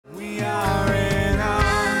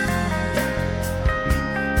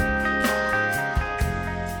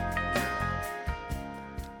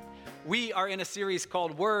are in a series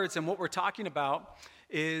called Words, and what we're talking about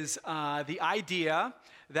is the idea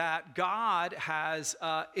that God has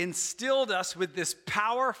instilled us with this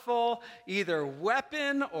powerful either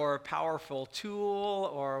weapon or powerful tool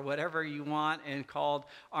or whatever you want, and called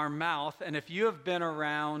our mouth. And if you have been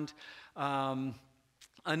around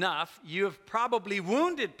enough, you have probably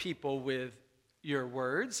wounded people with your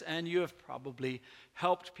words, and you have probably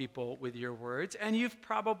helped people with your words, and you've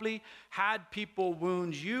probably had people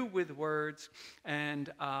wound you with words,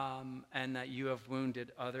 and that you have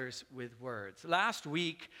wounded others with words. Last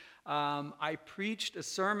week, I preached a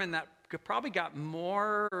sermon that probably got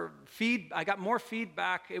more I got more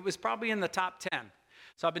feedback. It was probably in the top 10.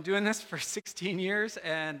 So I've been doing this for 16 years,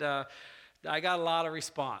 and I got a lot of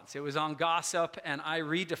response. It was on gossip, and I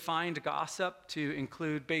redefined gossip to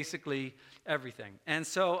include basically everything. And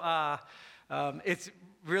so it's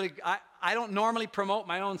really, I don't normally promote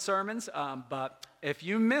my own sermons, but if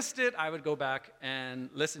you missed it, I would go back and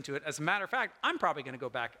listen to it. As a matter of fact, I'm probably going to go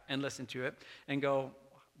back and listen to it and go,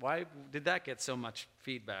 why did that get so much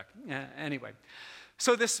feedback? Anyway,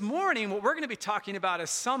 so this morning, what we're going to be talking about is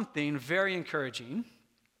something very encouraging.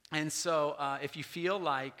 And so if you feel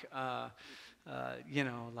like,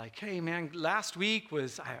 hey man, last week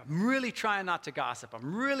I'm really trying not to gossip.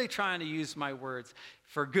 I'm really trying to use my words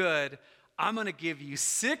for good. I'm going to give you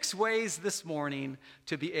 6 ways this morning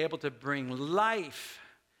to be able to bring life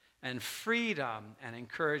and freedom and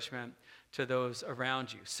encouragement to those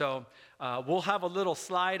around you. So we'll have a little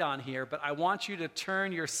slide on here, but I want you to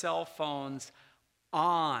turn your cell phones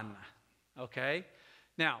on, okay?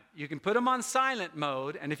 Now, you can put them on silent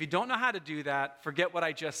mode, and if you don't know how to do that, forget what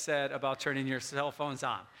I just said about turning your cell phones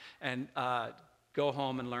on, and go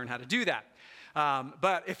home and learn how to do that.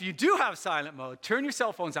 But if you do have silent mode, turn your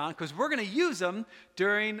cell phones on, because we're going to use them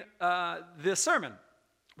during this sermon.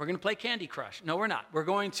 We're going to play Candy Crush. No, we're not. We're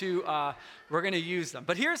going to use them.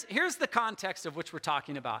 But here's the context of which we're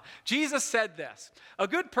talking about. Jesus said this: a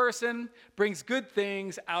good person brings good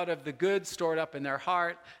things out of the good stored up in their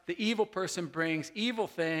heart. The evil person brings evil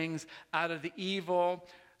things out of the evil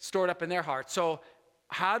stored up in their heart. So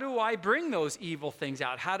how do I bring those evil things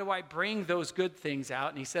out? How do I bring those good things out?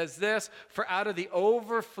 And he says this: for out of the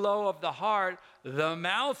overflow of the heart, the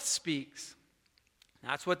mouth speaks.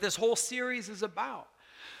 That's what this whole series is about.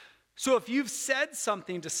 So if you've said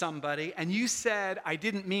something to somebody and you said, I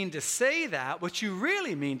didn't mean to say that, what you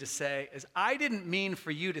really mean to say is, I didn't mean for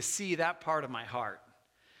you to see that part of my heart.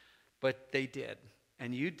 But they did,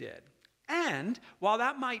 and you did. And while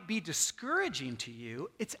that might be discouraging to you,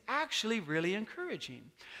 it's actually really encouraging.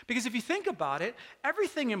 Because if you think about it,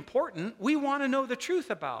 everything important we want to know the truth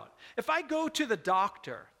about. If I go to the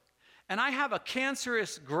doctor and I have a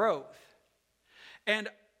cancerous growth, and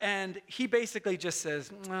he basically just says,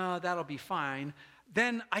 oh, that'll be fine,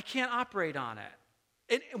 then I can't operate on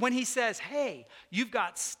it. When he says, hey, you've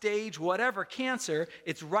got stage whatever cancer,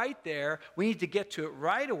 it's right there, we need to get to it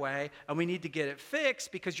right away, and we need to get it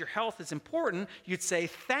fixed because your health is important, you'd say,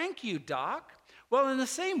 thank you, doc. Well, in the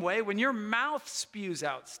same way, when your mouth spews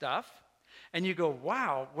out stuff, and you go,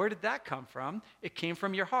 wow, where did that come from? It came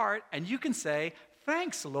from your heart, and you can say,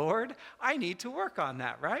 thanks, Lord, I need to work on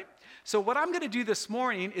that, right? So what I'm going to do this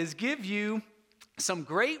morning is give you some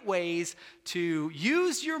great ways to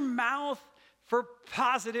use your mouth for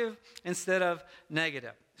positive instead of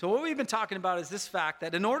negative. So what we've been talking about is this fact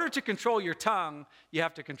that in order to control your tongue, you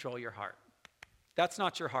have to control your heart. That's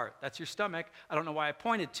not your heart. That's your stomach. I don't know why I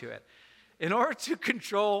pointed to it. In order to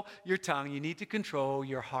control your tongue, you need to control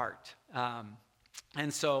your heart.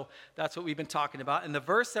 And so that's what we've been talking about. And the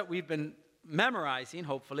verse that we've been memorizing,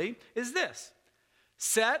 hopefully, is this: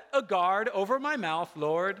 set a guard over my mouth,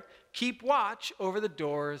 Lord. Keep watch over the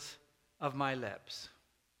doors of my lips.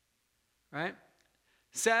 Right?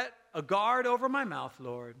 Set a guard over my mouth,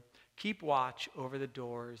 Lord. Keep watch over the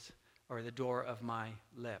doors, or the door of my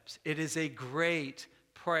lips. It is a great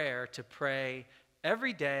prayer to pray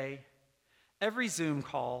every day, every Zoom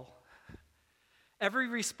call, every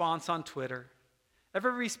response on Twitter,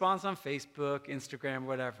 every response on Facebook, Instagram,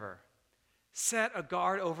 whatever. Set a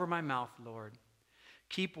guard over my mouth, Lord.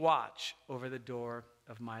 Keep watch over the door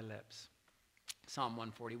of my lips. Psalm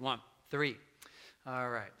 141:3. All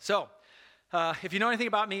right. So, if you know anything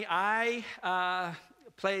about me, I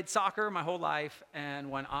played soccer my whole life,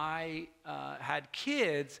 and when I had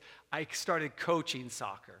kids, I started coaching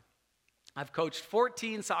soccer. I've coached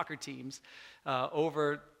 14 soccer teams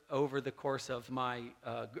over the course of my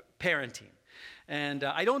parenting. And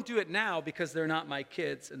I don't do it now because they're not my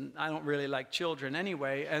kids, and I don't really like children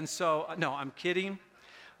anyway. And so, no, I'm kidding.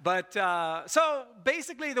 But so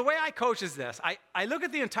basically the way I coach is this. I look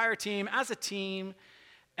at the entire team as a team,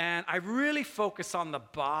 And I really focus on the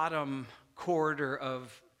bottom quarter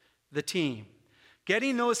of the team.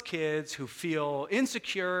 Getting those kids who feel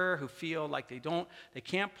insecure, who feel like they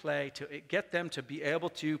can't play, to get them to be able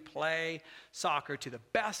to play soccer to the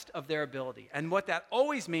best of their ability. And what that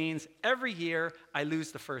always means, every year I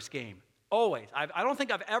lose the first game. Always. I don't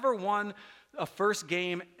think I've ever won a first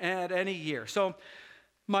game at any year. So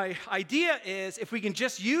my idea is if we can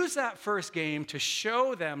just use that first game to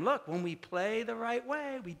show them, look, when we play the right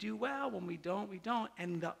way, we do well. When we don't, we don't.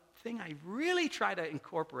 And the thing I really try to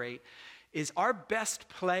incorporate is our best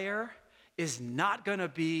player is not going to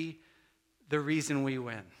be the reason we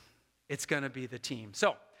win. It's going to be the team.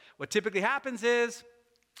 So what typically happens is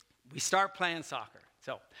we start playing soccer.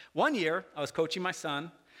 So one year, I was coaching my son,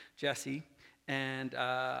 Jesse, and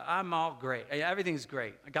I'm all great. Everything's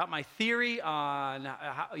great. I got my theory on,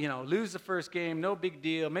 lose the first game, no big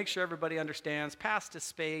deal, make sure everybody understands, pass to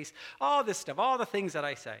space, all this stuff, all the things that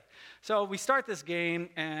I say. So we start this game,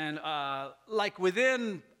 and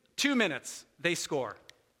within 2 minutes, they score.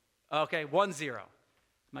 Okay, 1-0.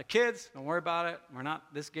 My kids, don't worry about it. We're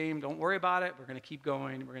not this game. Don't worry about it. We're going to keep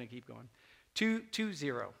going. We're going to keep going.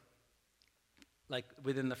 2-0,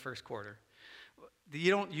 within the first quarter.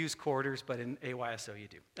 You don't use quarters, but in AYSO you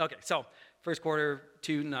do. Okay, so first quarter,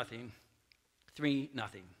 2-0, 3-0.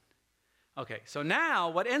 Okay, so now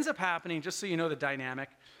what ends up happening, just so you know the dynamic,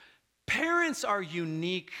 parents are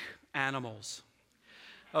unique animals,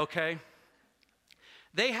 okay?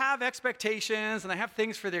 They have expectations and they have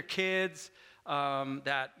things for their kids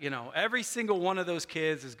that, every single one of those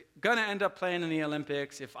kids is going to end up playing in the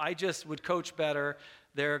Olympics. If I just would coach better,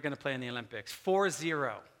 they're going to play in the Olympics.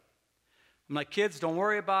 4-0. I'm like, kids, don't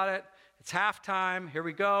worry about it. It's halftime. Here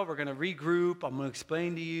we go. We're going to regroup. I'm going to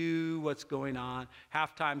explain to you what's going on.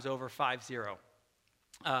 Halftime's over, 5-0.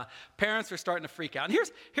 Parents are starting to freak out. And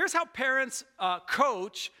here's how parents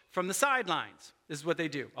coach from the sidelines. This is what they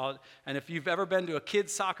do. And if you've ever been to a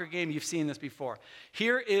kids' soccer game, you've seen this before.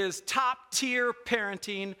 Here is top-tier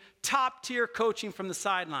parenting, top-tier coaching from the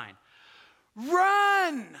sideline.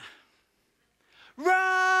 Run!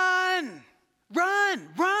 Run! Run!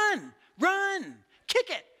 Run! Run! Kick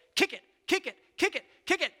it! Kick it! Kick it! Kick it!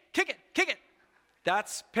 Kick it! Kick it! Kick it!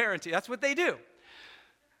 That's parenting. That's what they do.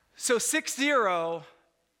 So 6-0,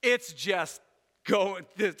 it's just going.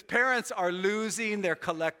 The parents are losing their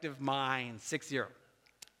collective minds. 6-0.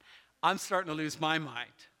 I'm starting to lose my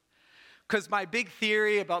mind. Because my big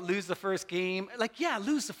theory about lose the first game,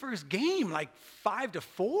 lose the first game, 5-4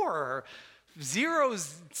 or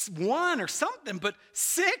 0-1 or something, but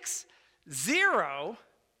 6-0,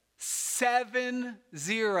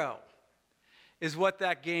 7-0 is what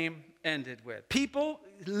that game ended with.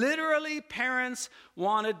 Literally parents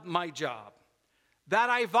wanted my job that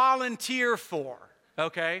I volunteer for,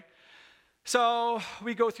 okay? So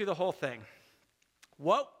we go through the whole thing.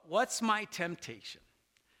 What's my temptation?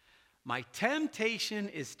 My temptation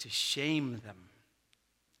is to shame them.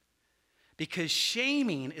 Because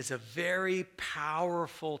shaming is a very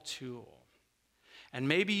powerful tool. And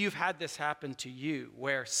maybe you've had this happen to you,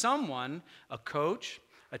 where someone, a coach,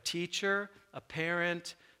 a teacher, a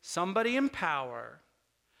parent, somebody in power,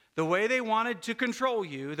 the way they wanted to control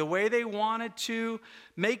you, the way they wanted to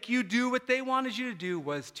make you do what they wanted you to do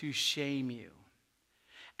was to shame you.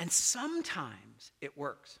 And sometimes it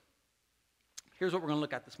works. Here's what we're going to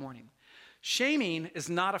look at this morning. Shaming is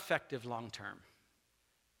not effective long term.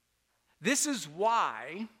 This is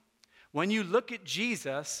why when you look at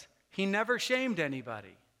Jesus, he never shamed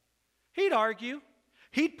anybody. He'd argue.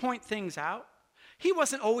 He'd point things out. He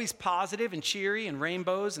wasn't always positive and cheery and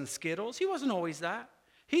rainbows and Skittles. He wasn't always that.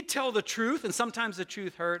 He'd tell the truth, and sometimes the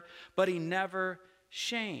truth hurt, but he never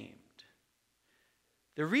shamed.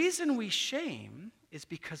 The reason we shame is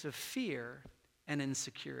because of fear and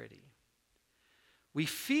insecurity. We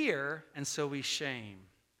fear, and so we shame.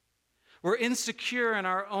 We're insecure in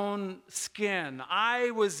our own skin.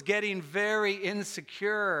 I was getting very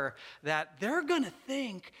insecure that they're going to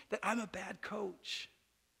think that I'm a bad coach.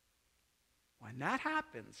 When that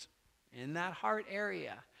happens in that heart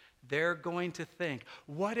area, they're going to think,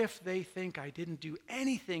 what if they think I didn't do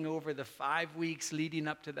anything over the 5 weeks leading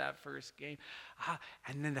up to that first game?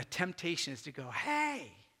 And then the temptation is to go,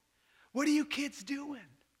 hey, what are you kids doing?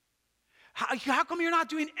 How come you're not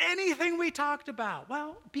doing anything we talked about?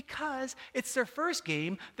 Well, because it's their first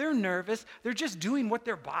game. They're nervous. They're just doing what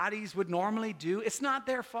their bodies would normally do. It's not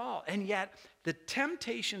their fault. And yet, the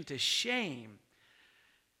temptation to shame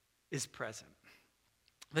is present.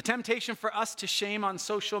 The temptation for us to shame on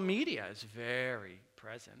social media is very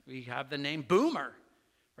present. We have the name boomer,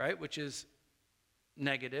 right, which is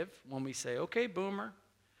negative when we say, okay, boomer,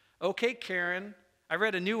 okay, Karen. I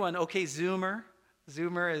read a new one, OK Zoomer.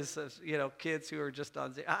 Zoomer is, kids who are just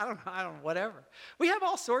on Zoom. I don't know, whatever. We have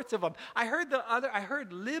all sorts of them. I heard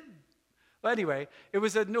well, anyway, it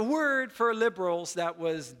was a word for liberals that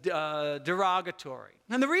was derogatory.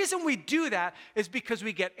 And the reason we do that is because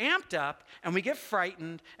we get amped up and we get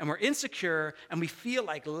frightened and we're insecure and we feel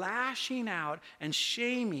like lashing out, and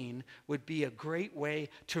shaming would be a great way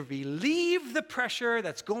to relieve the pressure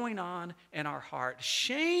that's going on in our heart.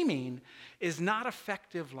 Shaming is not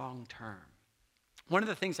effective long term. One of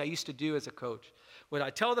the things I used to do as a coach was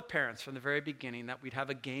I'd tell the parents from the very beginning that we'd have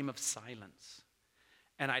a game of silence.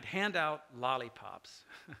 And I'd hand out lollipops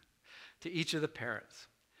to each of the parents.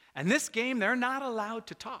 And this game, they're not allowed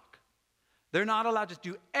to talk. They're not allowed to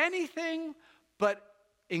do anything but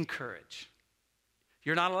encourage.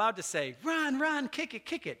 You're not allowed to say, run, run, kick it,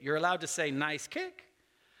 kick it. You're allowed to say, nice kick.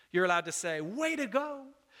 You're allowed to say, way to go,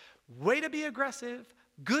 way to be aggressive,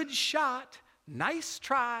 good shot, nice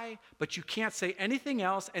try, but you can't say anything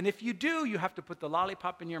else. And if you do, you have to put the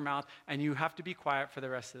lollipop in your mouth and you have to be quiet for the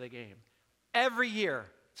rest of the game. Every year,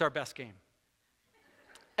 it's our best game.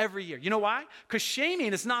 Every year. You know why? Because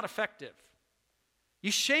shaming is not effective.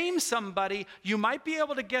 You shame somebody, you might be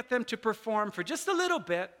able to get them to perform for just a little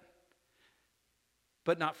bit,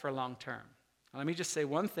 but not for long term. Let me just say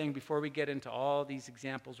one thing before we get into all these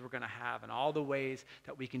examples we're going to have and all the ways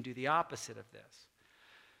that we can do the opposite of this.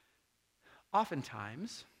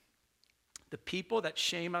 Oftentimes, the people that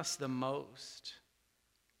shame us the most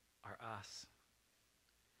are us.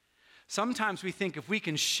 Sometimes we think if we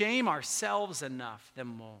can shame ourselves enough,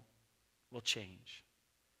 then we'll change.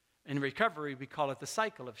 In recovery, we call it the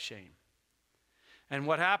cycle of shame. And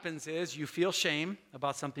what happens is you feel shame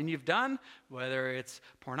about something you've done, whether it's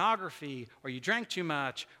pornography, or you drank too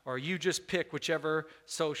much, or you just pick whichever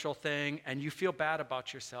social thing, and you feel bad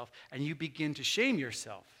about yourself, and you begin to shame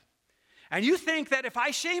yourself. And you think that if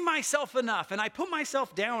I shame myself enough, and I put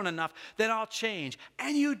myself down enough, then I'll change.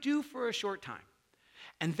 And you do for a short time.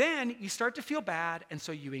 And then you start to feel bad, and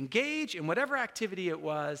so you engage in whatever activity it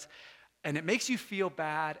was, and it makes you feel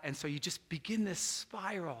bad, and so you just begin this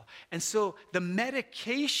spiral. And so the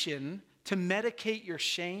medication to medicate your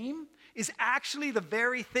shame is actually the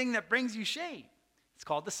very thing that brings you shame. It's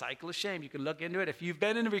called the cycle of shame. You can look into it. If you've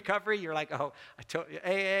been in recovery, you're like, oh, I told you,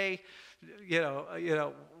 AA,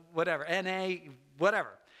 whatever, NA,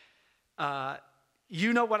 whatever.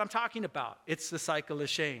 You know what I'm talking about. It's the cycle of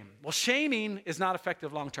shame. Well, shaming is not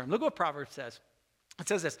effective long term. Look what Proverbs says. It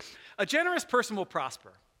says this, a generous person will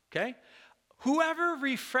prosper, okay? Whoever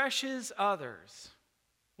refreshes others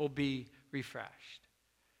will be refreshed.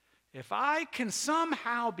 If I can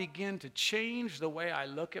somehow begin to change the way I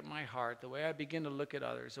look at my heart, the way I begin to look at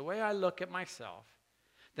others, the way I look at myself,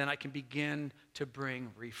 then I can begin to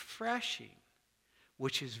bring refreshing,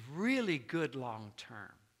 which is really good long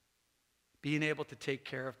term. Being able to take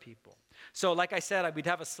care of people. So like I said, we'd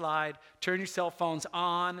have a slide. Turn your cell phones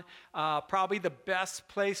on. Probably the best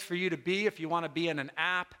place for you to be if you want to be in an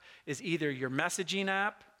app is either your messaging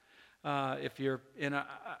app. If you're in an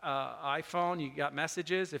iPhone, you got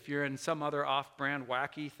messages. If you're in some other off-brand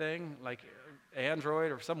wacky thing like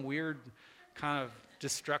Android or some weird kind of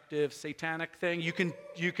destructive satanic thing, you can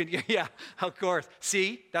yeah, of course.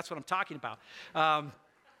 See, that's what I'm talking about.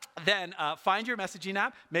 Then find your messaging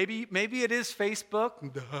app. Maybe it is Facebook,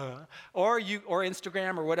 or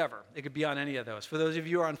Instagram or whatever. It could be on any of those. For those of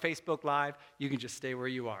you who are on Facebook Live, you can just stay where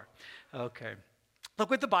you are. Okay. Look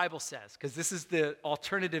what the Bible says, because this is the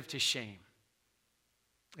alternative to shame.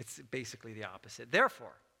 It's basically the opposite.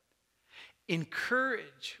 Therefore,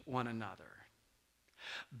 encourage one another.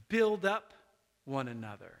 Build up one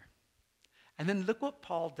another. And then look what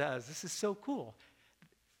Paul does. This is so cool.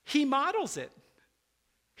 He models it.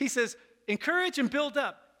 He says, encourage and build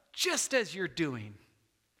up just as you're doing.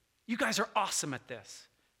 You guys are awesome at this.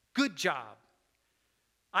 Good job.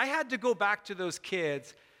 I had to go back to those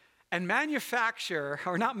kids and manufacture,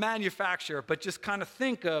 or not manufacture, but just kind of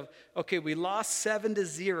think of, okay, we lost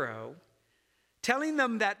 7-0. Telling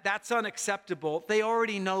them that that's unacceptable, they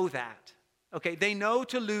already know that. Okay, they know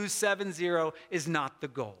to lose 7-0 is not the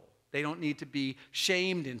goal. They don't need to be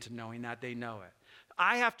shamed into knowing that. They know it.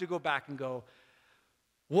 I have to go back and go,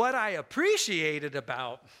 what I appreciated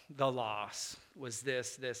about the loss was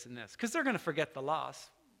this, this, and this. Because they're going to forget the loss.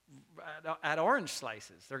 At orange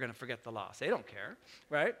slices, they're going to forget the loss. They don't care,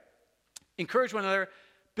 right? Encourage one another.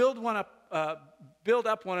 Build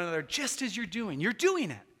up one another just as you're doing. You're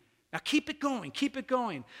doing it. Now keep it going. Keep it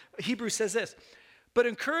going. Hebrews says this. But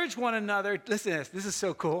encourage one another. Listen to this. This is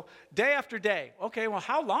so cool. Day after day. Okay, well,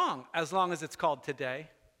 how long? As long as it's called today.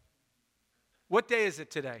 What day is it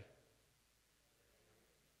today?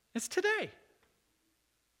 It's today.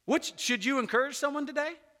 Which should you encourage someone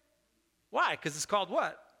today? Why? Because it's called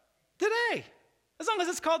what? Today. As long as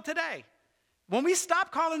it's called today. When we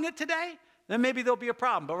stop calling it today, then maybe there'll be a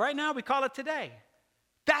problem. But right now we call it today.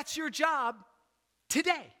 That's your job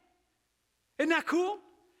today. Isn't that cool?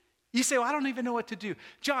 You say, well, I don't even know what to do.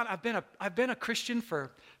 John, I've been a Christian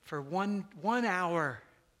for 1 hour.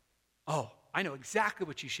 Oh, I know exactly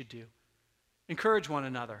what you should do. Encourage one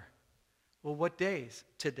another. Well, what days?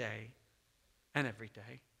 Today and every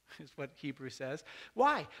day is what Hebrews says.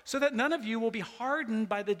 Why? So that none of you will be hardened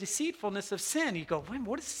by the deceitfulness of sin. You go,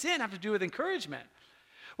 what does sin have to do with encouragement?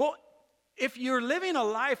 Well, if you're living a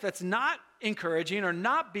life that's not encouraging or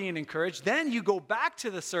not being encouraged, then you go back to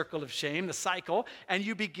the circle of shame, the cycle, and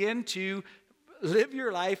you begin to live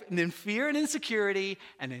your life in fear and insecurity,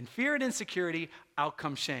 and in fear and insecurity, out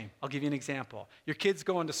comes shame. I'll give you an example. Your kid's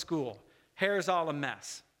going to school. Hair's all a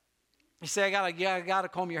mess. You say, I gotta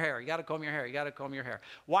comb your hair. You gotta comb your hair. You gotta comb your hair.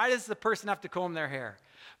 Why does the person have to comb their hair?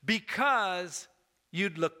 Because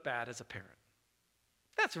you'd look bad as a parent.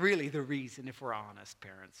 That's really the reason, if we're honest,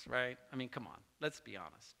 parents, right? I mean, come on, let's be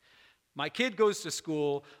honest. My kid goes to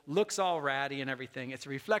school, looks all ratty and everything. It's a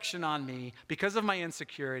reflection on me because of my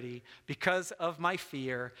insecurity, because of my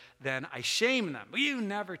fear. Then I shame them. Well, you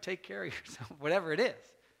never take care of yourself, whatever it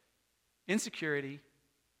is. Insecurity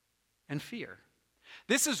and fear.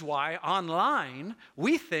 This is why online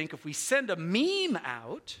we think if we send a meme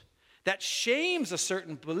out that shames a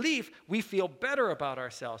certain belief, we feel better about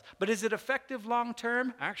ourselves. But is it effective long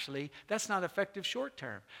term? Actually, that's not effective short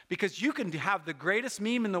term. Because you can have the greatest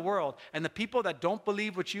meme in the world, and the people that don't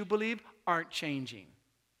believe what you believe aren't changing.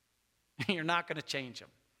 You're not going to change them.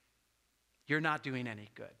 You're not doing any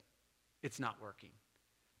good. It's not working.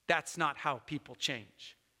 That's not how people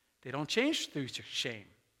change. They don't change through shame.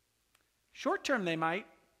 Short term they might,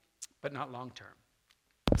 but not long term.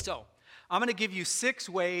 So, I'm going to give you 6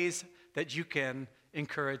 ways that you can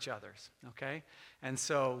encourage others, okay? And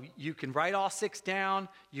so you can write all 6 down.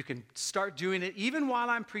 You can start doing it even while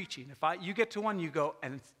I'm preaching. If you get to one, you go,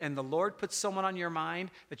 and the Lord puts someone on your mind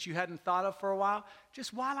that you hadn't thought of for a while,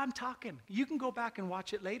 just while I'm talking. You can go back and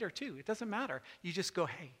watch it later too. It doesn't matter. You just go,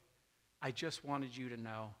 hey, I just wanted you to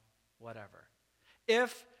know whatever.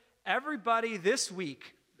 If everybody this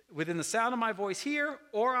week, within the sound of my voice here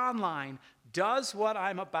or online, does what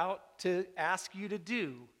I'm about to ask you to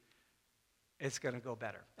do, it's going to go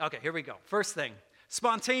better. Okay, here we go. First thing,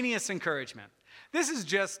 spontaneous encouragement. This is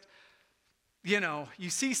just, you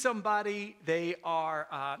see somebody, they are,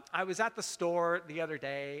 I was at the store the other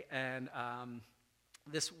day, and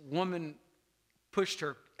this woman pushed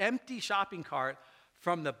her empty shopping cart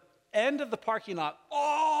from the end of the parking lot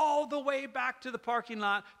all the way back to the parking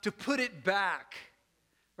lot to put it back.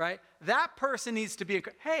 Right? That person needs to be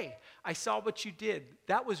encouraged. Hey, I saw what you did.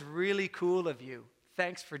 That was really cool of you.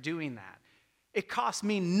 Thanks for doing that. It cost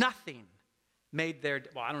me nothing. I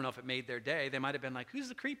don't know if it made their day. They might have been like, who's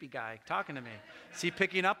the creepy guy talking to me? Is he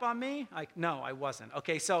picking up on me? No, I wasn't.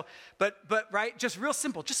 Okay, so, but right, just real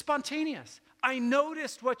simple, just spontaneous. I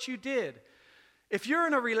noticed what you did. If you're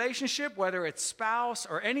in a relationship, whether it's spouse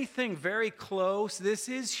or anything very close, this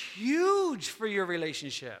is huge for your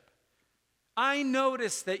relationship. I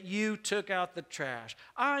noticed that you took out the trash.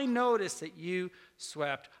 I noticed that you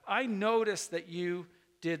swept. I noticed that you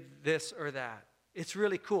did this or that. It's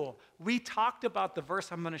really cool. We talked about the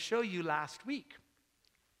verse I'm going to show you last week.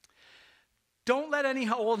 Don't let any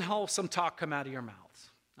old wholesome talk come out of your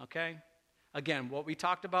mouths, okay? Again, what we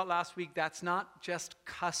talked about last week, that's not just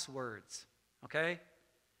cuss words, okay?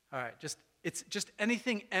 All right, it's just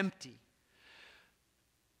anything empty.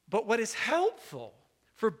 But what is helpful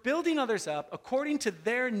for building others up according to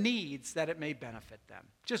their needs that it may benefit them.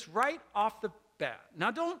 Just right off the bat.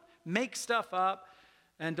 Now don't make stuff up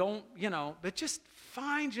and don't, but just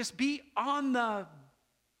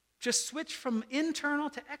just switch from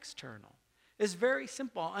internal to external. It's very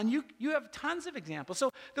simple. And you have tons of examples.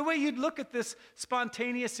 So the way you'd look at this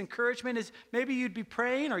spontaneous encouragement is maybe you'd be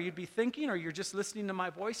praying or you'd be thinking or you're just listening to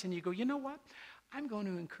my voice and you go, you know what? I'm going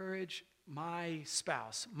to encourage my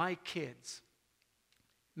spouse, my kids.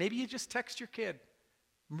 Maybe you just text your kid,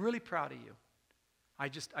 I'm really proud of you.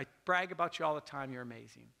 I brag about you all the time, you're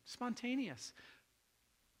amazing. Spontaneous.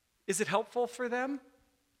 Is it helpful for them?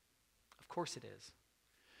 Of course it is.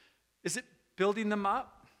 Is it building them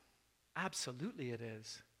up? Absolutely it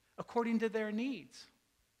is, according to their needs.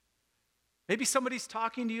 Maybe somebody's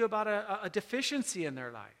talking to you about a deficiency in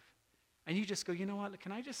their life, and you just go, you know what,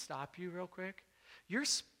 can I just stop you real quick? You're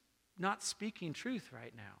not speaking truth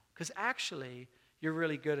right now, because actually, you're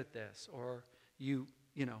really good at this, or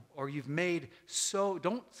or you've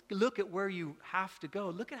don't look at where you have to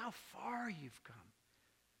go. Look at how far you've come.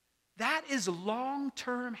 That is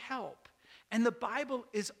long-term help. And the Bible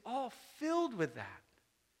is all filled with that.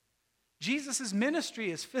 Jesus' ministry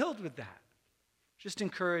is filled with that. Just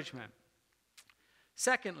encouragement.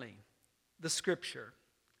 Secondly, the Scripture.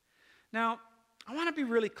 Now, I want to be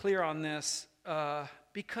really clear on this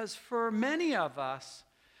because for many of us,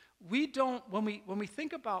 we don't, when we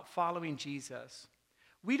think about following Jesus,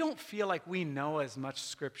 we don't feel like we know as much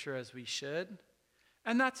Scripture as we should.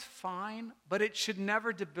 And that's fine, but it should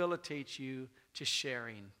never debilitate you to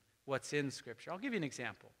sharing what's in Scripture. I'll give you an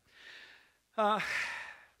example.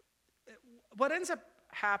 What ends up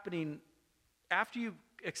happening after you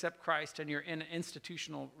accept Christ and you're in an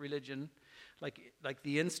institutional religion, like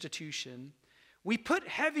the institution, we put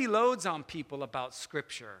heavy loads on people about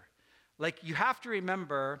Scripture. Like, you have to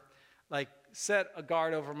remember, like, set a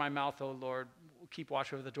guard over my mouth, O Lord, keep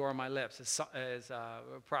watch over the door of my lips, as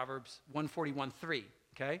Proverbs 141:3,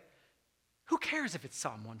 okay? Who cares if it's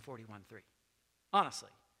Psalm 141:3? Honestly.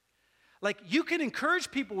 Like, you can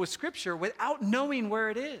encourage people with Scripture without knowing where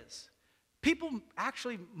it is.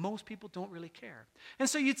 Most people don't really care. And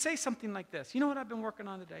so you'd say something like this: you know what I've been working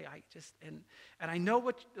on today? And I know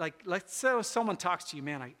what, like, let's say someone talks to you,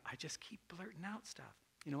 man, I just keep blurting out stuff.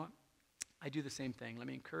 You know what? I do the same thing. Let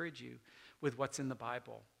me encourage you with what's in the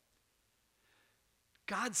Bible.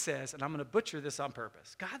 God says, and I'm going to butcher this on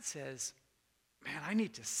purpose, God says, man, I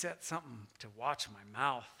need to set something to watch my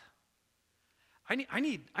mouth. I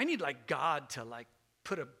need like God to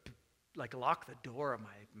lock the door of my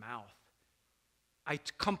mouth. I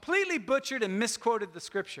completely butchered and misquoted the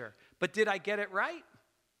Scripture, but did I get it right?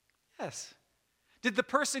 Yes. Did the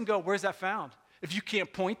person go, where's that found? If you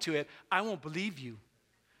can't point to it, I won't believe you.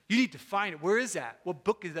 You need to find it. Where is that? What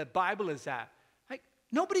book is that? Bible is that? Like,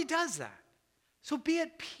 nobody does that. So be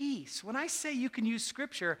at peace. When I say you can use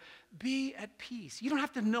Scripture, be at peace. You don't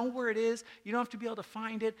have to know where it is. You don't have to be able to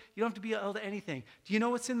find it. You don't have to be able to anything. Do you know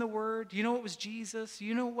what's in the Word? Do you know it was Jesus? Do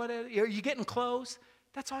you know what are you getting close?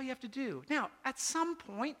 That's all you have to do. Now, at some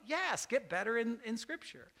point, yes, get better in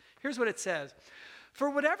Scripture. Here's what it says. For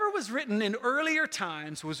whatever was written in earlier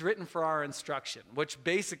times was written for our instruction, which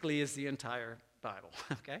basically is the entire Bible,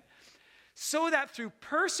 okay? So that through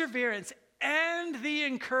perseverance and the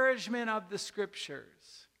encouragement of the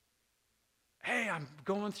Scriptures. Hey, I'm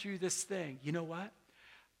going through this thing. You know what?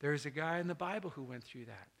 There's a guy in the Bible who went through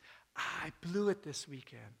that. I blew it this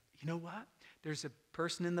weekend. You know what? There's a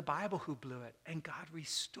person in the Bible who blew it, and God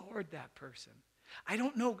restored that person. I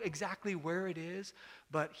don't know exactly where it is,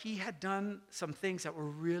 but he had done some things that were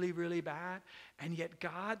really, really bad, and yet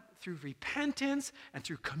God, through repentance and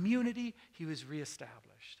through community, he was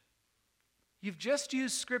reestablished. You've just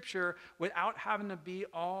used Scripture without having to be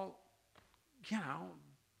all,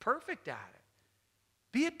 perfect at it.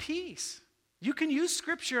 Be at peace. You can use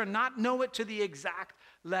Scripture and not know it to the exact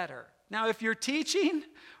letter. Now, if you're teaching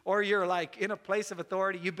or you're like in a place of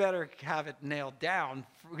authority, you better have it nailed down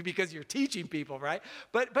because you're teaching people, right?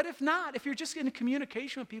 But if not, if you're just in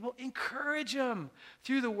communication with people, encourage them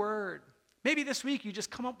through the Word. Maybe this week you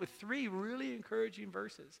just come up with 3 really encouraging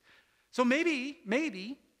verses. So maybe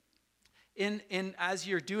in as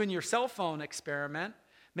you're doing your cell phone experiment,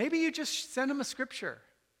 maybe you just send them a Scripture.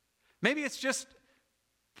 Maybe it's just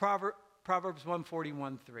Proverbs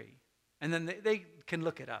 141:3. And then they can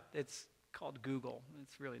look it up. It's called Google.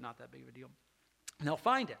 It's really not that big of a deal. And they'll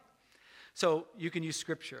find it. So you can use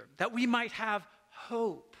Scripture. That we might have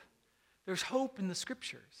hope. There's hope in the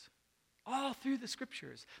Scriptures. All through the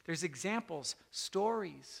Scriptures. There's examples,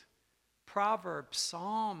 stories, proverbs,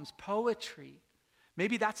 psalms, poetry.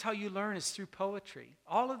 Maybe that's how you learn, is through poetry.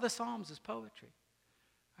 All of the Psalms is poetry.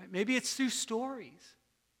 Right? Maybe it's through stories.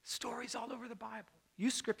 Stories all over the Bible.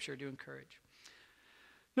 Use Scripture to encourage.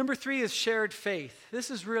 Number 3 is shared faith. This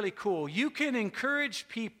is really cool. You can encourage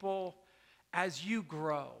people as you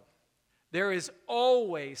grow. There is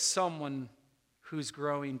always someone who's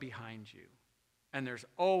growing behind you, and there's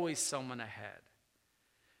always someone ahead.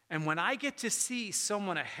 And when I get to see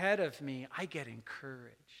someone ahead of me, I get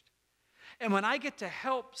encouraged. And when I get to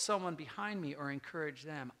help someone behind me or encourage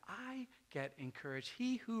them, I get encouraged.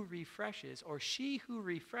 He who refreshes, or she who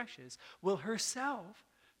refreshes, will herself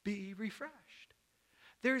be refreshed.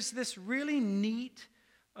 There's this really neat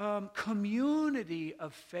community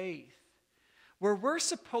of faith where we're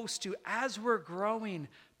supposed to, as we're growing,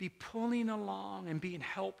 be pulling along and being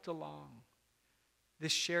helped along.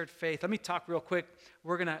 This shared faith. Let me talk real quick.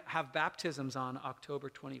 We're going to have baptisms on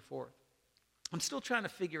October 24th. I'm still trying to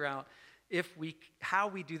figure out how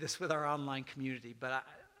we do this with our online community, but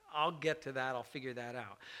I'll get to that. I'll figure that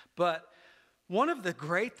out. But one of the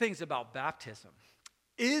great things about baptism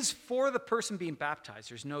is for the person being baptized.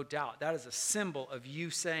 There's no doubt. That is a symbol of you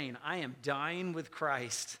saying, I am dying with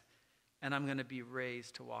Christ, and I'm going to be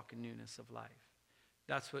raised to walk in newness of life.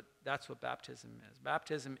 That's what baptism is.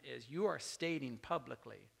 Baptism is you are stating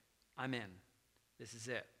publicly, I'm in. This is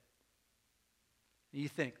it. And you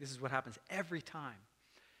think this is what happens every time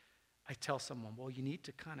I tell someone, well, you need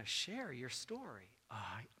to kind of share your story. Oh,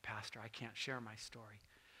 Pastor, I can't share my story.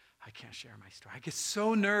 I can't share my story. I get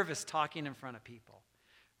so nervous talking in front of people,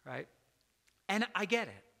 right? And I get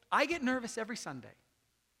it. I get nervous every Sunday.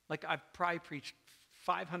 Like I've probably preached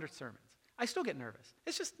 500 sermons. I still get nervous.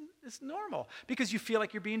 It's normal because you feel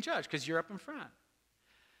like you're being judged because you're up in front.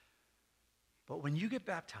 But when you get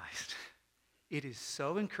baptized, it is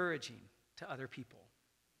so encouraging to other people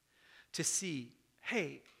to see,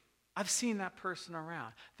 hey, I've seen that person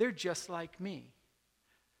around. They're just like me.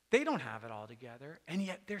 They don't have it all together, and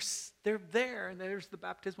yet they're there, and there's the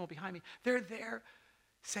baptismal behind me. They're there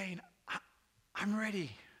saying, I'm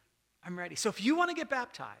ready. I'm ready. So if you want to get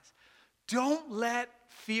baptized, don't let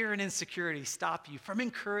fear and insecurity stop you from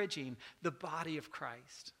encouraging the body of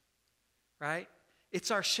Christ, right?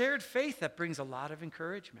 It's our shared faith that brings a lot of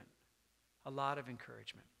encouragement, a lot of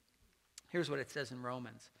encouragement. Here's what it says in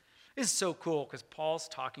Romans. This is so cool because Paul's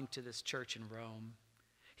talking to this church in Rome.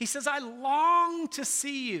 He says, I long to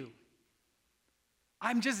see you.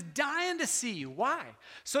 I'm just dying to see you. Why?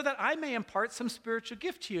 So that I may impart some spiritual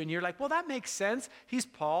gift to you. And you're like, well, that makes sense. He's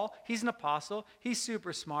Paul. He's an apostle. He's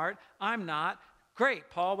super smart. I'm not. Great,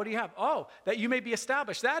 Paul, what do you have? Oh, that you may be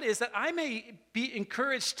established. That is, that I may be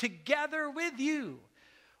encouraged together with you,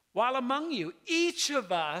 while among you, each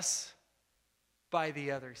of us by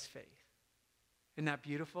the other's faith. Isn't that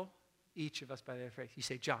beautiful? Each of us by the other's faith. You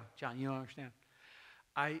say, John, you don't understand.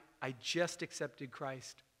 I just accepted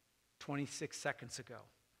Christ 26 seconds ago.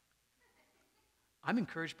 I'm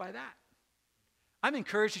encouraged by that. I'm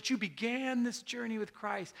encouraged that you began this journey with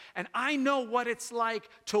Christ, and I know what it's like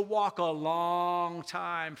to walk a long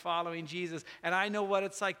time following Jesus, and I know what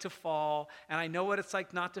it's like to fall, and I know what it's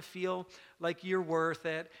like not to feel like you're worth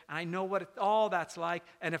it, and I know what all that's like,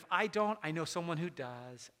 and if I don't, I know someone who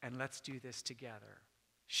does, and let's do this together.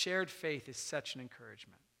 Shared faith is such an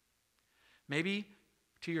encouragement. Maybe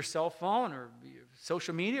to your cell phone or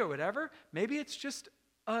social media or whatever, maybe it's just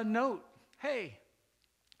a note. Hey,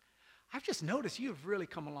 I've just noticed you've really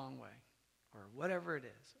come a long way, or whatever it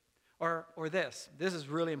is. Or this is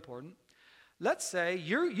really important. Let's say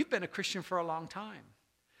you've been a Christian for a long time.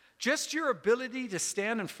 Just your ability to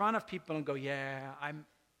stand in front of people and go, yeah,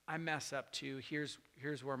 I mess up too. Here's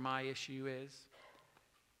where my issue is.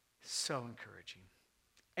 So encouraging.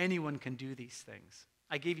 Anyone can do these things.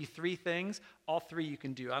 I gave you 3 things. All 3 you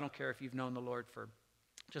can do. I don't care if you've known the Lord for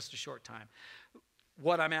just a short time.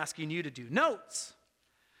 What I'm asking you to do. Notes.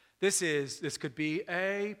 This could be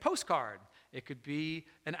a postcard. It could be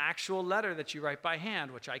an actual letter that you write by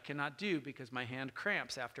hand, which I cannot do because my hand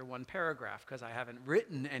cramps after one paragraph because I haven't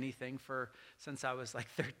written anything since I was like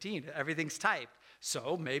 13. Everything's typed.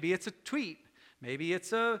 So maybe it's a tweet. Maybe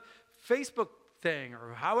it's a Facebook thing,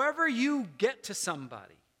 or however you get to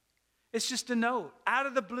somebody. It's just a note out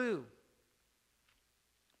of the blue.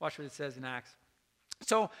 Watch what it says in Acts.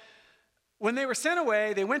 So when they were sent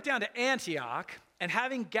away, they went down to Antioch, and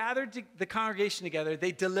having gathered the congregation together,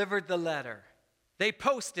 they delivered the letter. They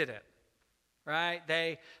posted it, right?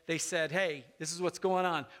 They said, hey, this is what's going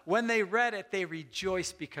on. When they read it, they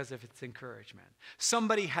rejoiced because of its encouragement.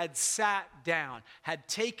 Somebody had sat down, had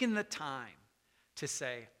taken the time to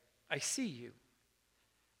say, I see you.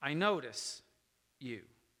 I notice you.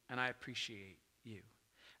 And I appreciate you.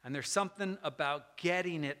 And there's something about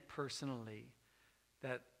getting it personally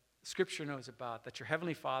that Scripture knows about, that your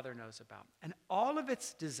Heavenly Father knows about. And all of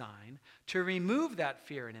it's designed to remove that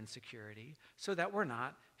fear and insecurity so that we're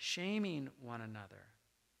not shaming one another.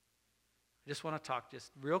 I just want to talk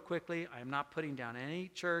just real quickly. I am not putting down any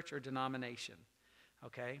church or denomination,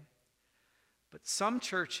 okay? But some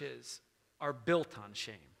churches are built on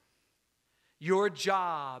shame. Your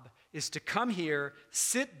job is to come here,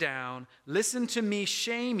 sit down, listen to me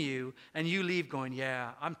shame you, and you leave going,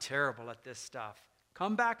 yeah, I'm terrible at this stuff.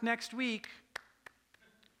 Come back next week,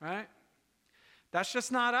 right? That's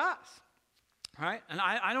just not us, right? And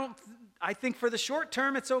I think for the short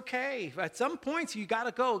term, it's okay. At some points, you got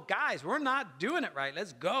to go, guys, we're not doing it right.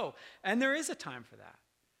 Let's go. And there is a time for that.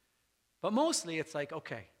 But mostly, it's like,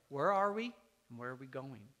 okay, where are we and where are we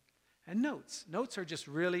going? And notes. Notes are just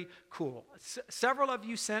really cool. Several of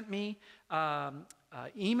you sent me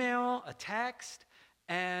email, a text,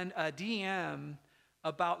 and a DM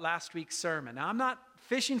about last week's sermon. Now, I'm not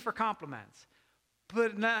fishing for compliments.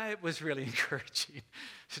 But nah, it was really encouraging.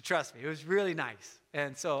 So trust me, it was really nice.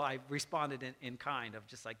 And so I responded in kind of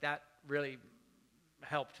just like, that really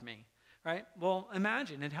helped me, right? Well,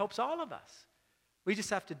 imagine, it helps all of us. We just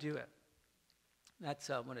have to do it. That's,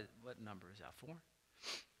 what number is that? 4?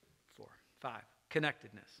 4, 5.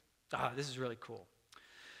 Connectedness. This is really cool.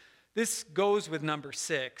 This goes with number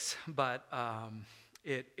 6, but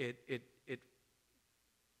it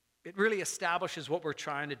really establishes what we're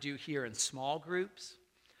trying to do here in small groups,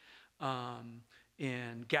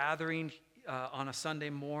 in gathering on a Sunday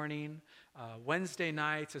morning, Wednesday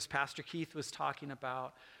nights, as Pastor Keith was talking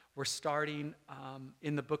about. We're starting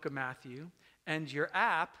in the book of Matthew, and your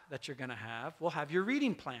app that you're going to have will have your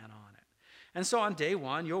reading plan on it. And so on day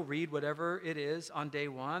 1, you'll read whatever it is on day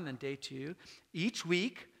 1 and day 2. Each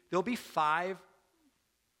week, there'll be 5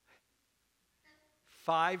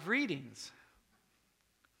 readings,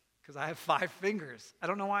 because I have 5 fingers. I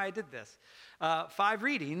don't know why I did this. 5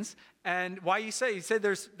 readings, and why you say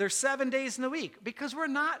there's 7 days in the week, because we're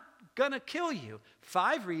not going to kill you.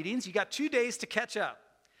 5 readings, you got 2 days to catch up.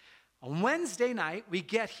 On Wednesday night, we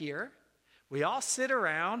get here, we all sit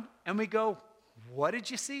around, and we go, what did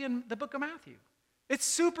you see in the book of Matthew? It's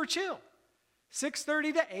super chill.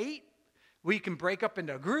 6:30 to 8. We can break up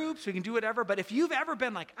into groups, we can do whatever, but if you've ever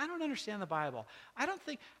been like, I don't understand the Bible,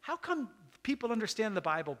 how come people understand the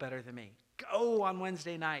Bible better than me? Go on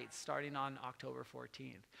Wednesday nights, starting on October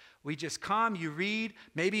 14th. We just come, you read,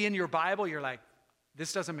 maybe in your Bible you're like,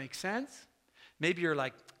 this doesn't make sense. Maybe you're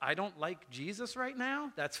like, I don't like Jesus right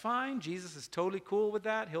now. That's fine. Jesus is totally cool with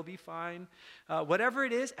that. He'll be fine. Whatever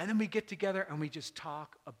it is, and then we get together and we just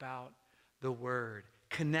talk about the Word.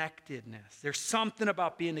 Connectedness. There's something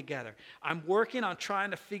about being together. I'm working on trying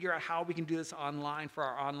to figure out how we can do this online for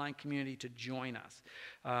our online community to join us.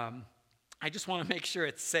 I just want to make sure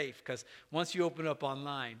it's safe, because once you open up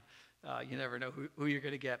online, you never know who you're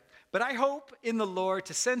going to get. But I hope in the Lord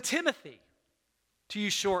to send Timothy to you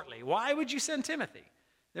shortly. Why would you send Timothy?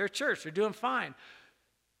 They're a church. They're doing fine.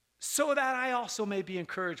 So that I also may be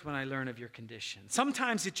encouraged when I learn of your condition.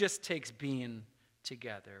 Sometimes it just takes being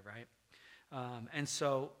together, right? And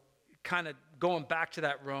so kind of going back to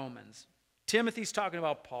that Romans, Timothy's talking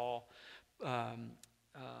about Paul,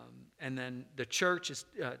 and then the church is,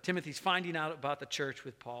 Timothy's finding out about the church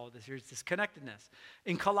with Paul. There's this connectedness.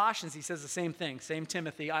 In Colossians, he says the same thing. Same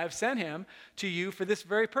Timothy, I have sent him to you for this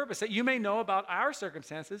very purpose, that you may know about our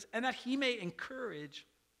circumstances and that he may encourage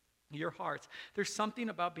your hearts. There's something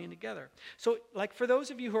about being together. So like for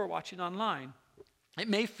those of you who are watching online, it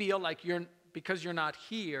may feel like because you're not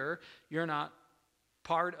here, you're not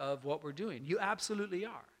part of what we're doing. You absolutely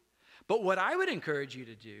are. But what I would encourage you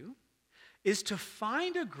to do is to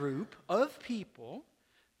find a group of people.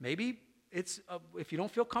 Maybe it's, if you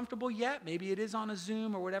don't feel comfortable yet, maybe it is on a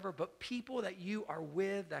Zoom or whatever, but people that you are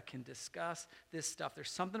with that can discuss this stuff.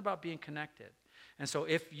 There's something about being connected. And so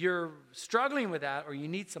if you're struggling with that or you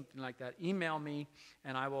need something like that, email me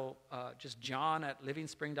and I will, just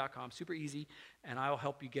john@livingspring.com, super easy, and I'll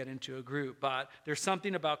help you get into a group. But there's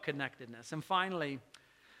something about connectedness. And finally,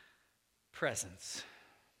 presence.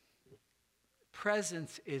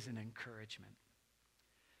 Presence is an encouragement.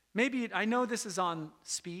 Maybe, I know this is on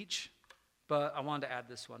speech, but I wanted to add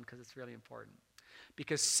this one because it's really important.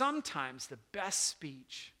 Because sometimes the best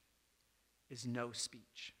speech is no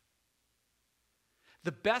speech.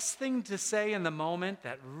 The best thing to say in the moment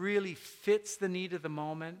that really fits the need of the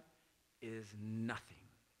moment is nothing.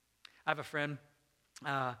 I have a friend,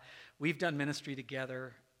 we've done ministry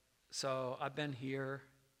together, so I've been here.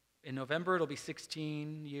 In November, it'll be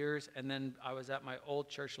 16 years, and then I was at my old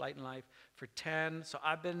church, Light and Life, for 10. So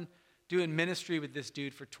I've been doing ministry with this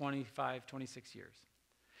dude for 25, 26 years.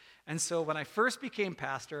 And so when I first became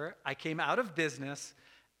pastor, I came out of business,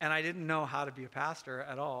 and I didn't know how to be a pastor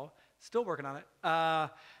at all. Still working on it.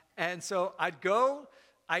 And so I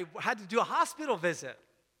had to do a hospital visit,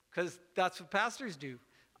 because that's what pastors do.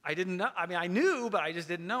 I didn't know. I mean, I knew, but I just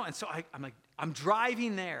didn't know. And so I'm like, I'm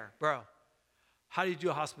driving there, bro. How do you do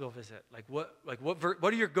a hospital visit? What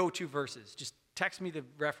are your go-to verses? Just text me the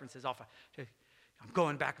references. I'm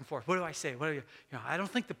going back and forth. What do I say? I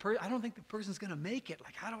don't think the person's going to make it.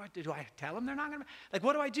 Like, how do I do? Do I tell them they're not going to? Like,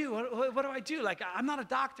 what do I do? What do I do? Like, I'm not a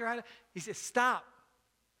doctor. He says, stop.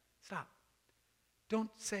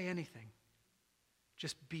 Don't say anything.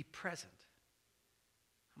 Just be present.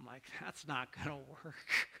 I'm like, that's not going to work.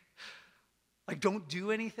 Like, don't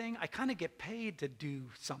do anything. I kind of get paid to do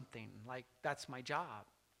something. Like, that's my job.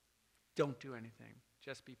 Don't do anything.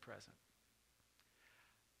 Just be present.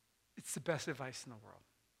 It's the best advice in the world.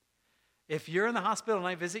 If you're in the hospital and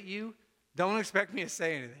I visit you, don't expect me to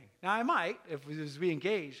say anything. Now, I might, if we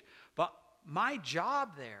engage, but my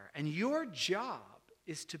job there and your job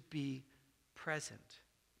is to be present.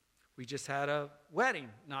 We just had a wedding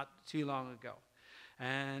not too long ago.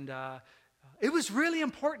 And it was really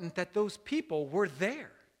important that those people were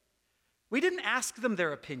there. We didn't ask them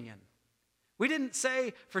their opinion. We didn't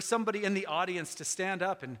say for somebody in the audience to stand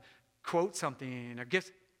up and quote something or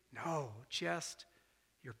give. No, just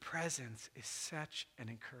your presence is such an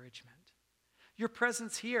encouragement. Your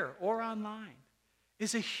presence here or online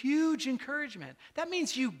is a huge encouragement. That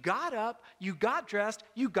means you got up, you got dressed,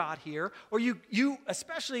 you got here, or you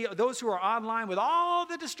especially those who are online with all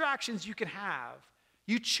the distractions you can have,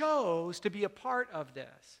 you chose to be a part of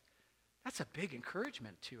this. That's a big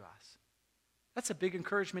encouragement to us. That's a big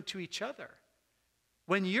encouragement to each other.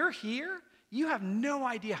 When you're here, you have no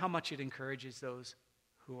idea how much it encourages those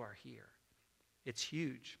who are here. It's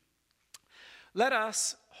huge. Let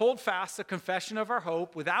us hold fast the confession of our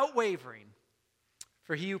hope without wavering,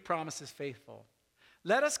 for he who promises faithful.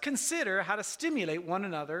 Let us consider how to stimulate one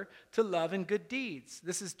another to love and good deeds.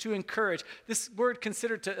 This is to encourage. This word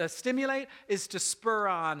consider to stimulate is to spur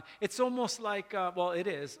on. It's almost like, it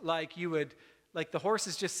is, like you would, like the horse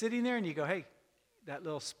is just sitting there and you go, hey, that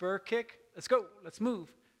little spur kick, let's go, let's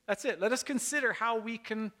move. That's it. Let us consider how we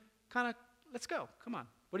can let's go. Come on.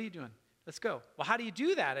 What are you doing? Let's go. Well, how do you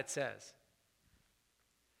do that, it says?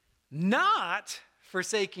 Not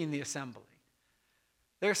forsaking the assembly.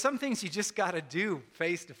 There are some things you just got to do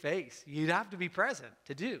face to face. You'd have to be present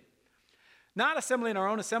to do. Not assembling our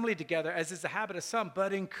own assembly together, as is the habit of some,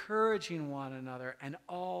 but encouraging one another, and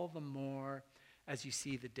all the more as you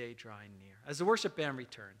see the day drawing near. As the worship band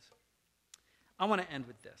returns, I want to end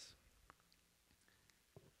with this,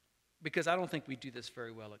 because I don't think we do this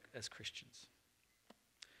very well as Christians.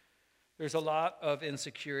 There's a lot of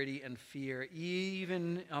insecurity and fear,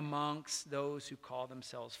 even amongst those who call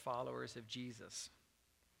themselves followers of Jesus.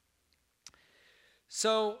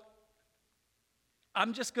 So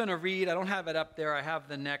I'm just going to read. I don't have it up there. I have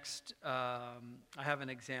the next, I have an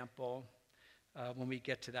example when we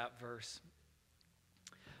get to that verse.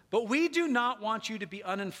 But we do not want you to be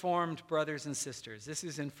uninformed, brothers and sisters. This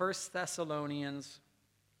is in 1 Thessalonians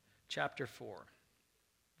chapter 4,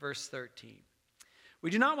 verse 13. We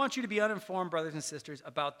do not want you to be uninformed, brothers and sisters,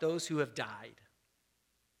 about those who have died,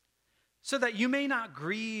 so that you may not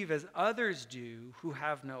grieve as others do who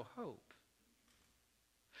have no hope.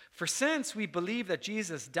 For since we believe that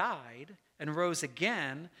Jesus died and rose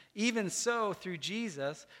again, even so through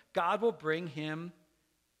Jesus, God will bring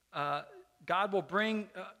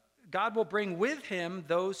with him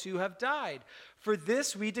those who have died. For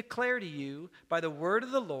this we declare to you by the word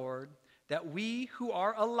of the Lord, that we who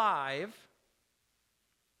are alive,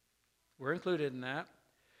 we're included in that,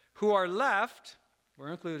 who are left,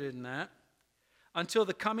 we're included in that, until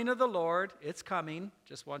the coming of the Lord, it's coming,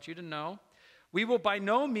 just want you to know, we will by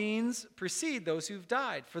no means precede those who've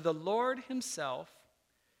died, for the Lord himself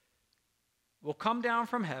will come down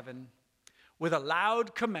from heaven with a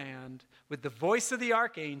loud command, with the voice of the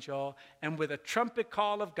archangel, and with a trumpet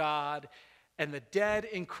call of God, and the dead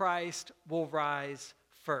in Christ will rise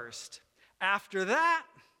first. After that,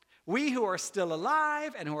 we who are still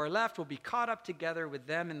alive and who are left will be caught up together with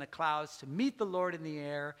them in the clouds to meet the Lord in the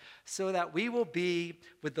air, so that we will be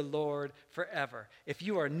with the Lord forever. If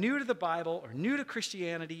you are new to the Bible or new to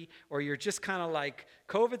Christianity, or you're just kind of like,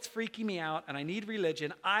 COVID's freaking me out and I need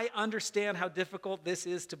religion, I understand how difficult this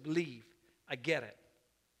is to believe. I get it.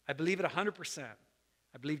 I believe it 100%.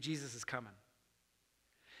 I believe Jesus is coming.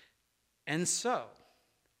 And so,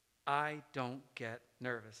 I don't get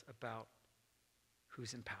nervous about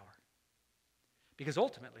who's in power. Because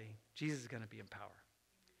ultimately, Jesus is going to be in power.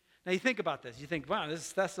 Now you think about this. You think, wow, this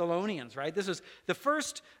is Thessalonians, right? This was the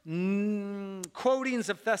first quotings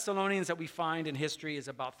of Thessalonians that we find in history is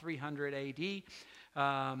about 300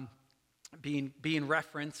 AD. Being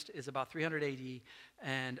referenced is about 300 AD.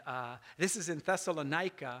 And this is in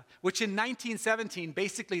Thessalonica, which in 1917,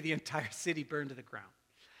 basically the entire city burned to the ground.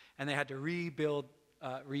 And they had to rebuild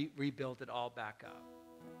it all back up.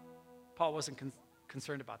 Paul wasn't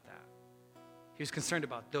concerned about that. He was concerned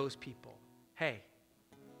about those people. Hey,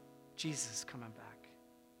 Jesus is coming back.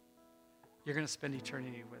 You're going to spend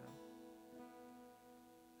eternity with him.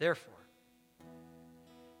 Therefore,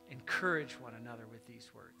 encourage one another with these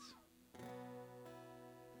words.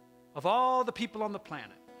 Of all the people on the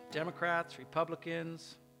planet, Democrats,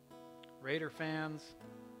 Republicans, Raider fans,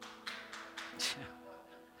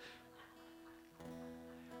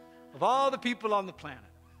 of all the people on the planet,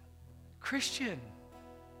 Christian,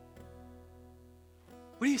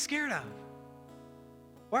 what are you scared of?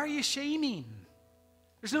 Why are you shaming?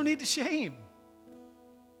 There's no need to shame.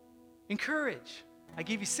 Encourage. I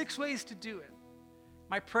gave you 6 ways to do it.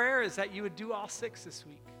 My prayer is that you would do all 6 this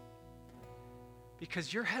week,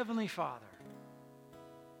 because your Heavenly Father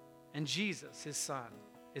and Jesus, his Son,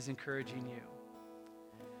 is encouraging you.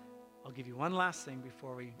 I'll give you one last thing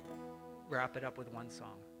before we wrap it up with one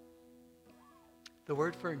song. The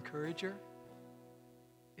word for encourager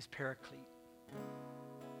is paraclete.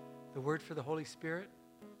 The word for the Holy Spirit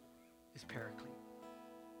is paraclete.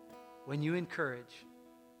 When you encourage,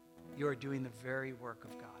 you are doing the very work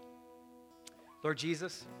of God. Lord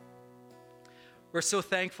Jesus, we're so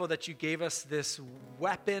thankful that you gave us this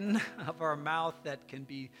weapon of our mouth that can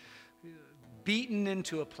be beaten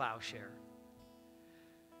into a plowshare.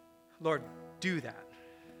 Lord, do that.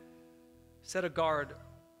 Set a guard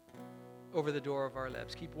over the door of our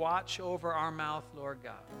lips. Keep watch over our mouth, Lord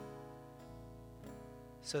God,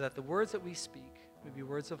 so that the words that we speak would be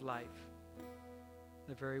words of life,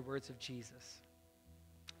 the very words of Jesus.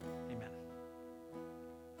 Amen.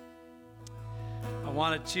 I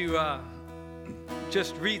wanted to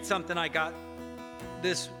just read something I got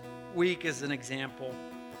this week as an example.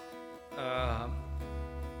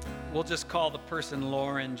 We'll just call the person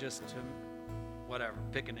Lauren, just to whatever,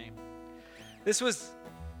 pick a name. This was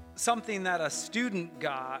something that a student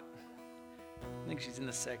got. I think she's in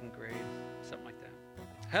the 2nd grade, something like that.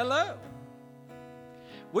 Hello.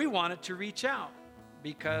 We wanted to reach out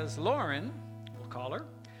because Lauren, we'll call her,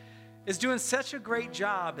 is doing such a great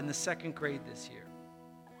job in the 2nd grade this year.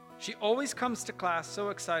 She always comes to class so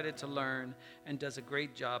excited to learn and does a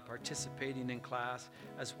great job participating in class,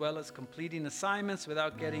 as well as completing assignments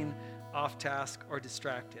without getting off task or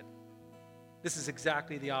distracted. This is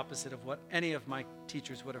exactly the opposite of what any of my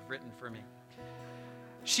teachers would have written for me.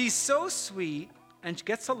 She's so sweet and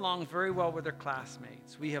gets along very well with her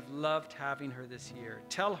classmates. We have loved having her this year.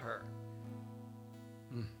 Tell her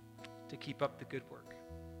to keep up the good work.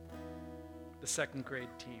 The 2nd grade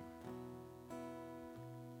team.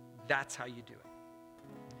 That's how you do it.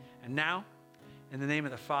 And now, in the name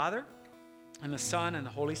of the Father, and the Son, and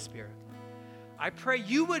the Holy Spirit, I pray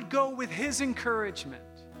you would go with his encouragement,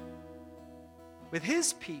 with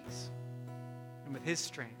his peace, and with his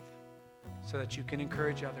strength, so that you can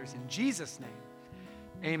encourage others. In Jesus' name,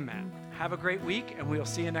 amen. Have a great week, and we'll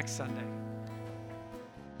see you next Sunday.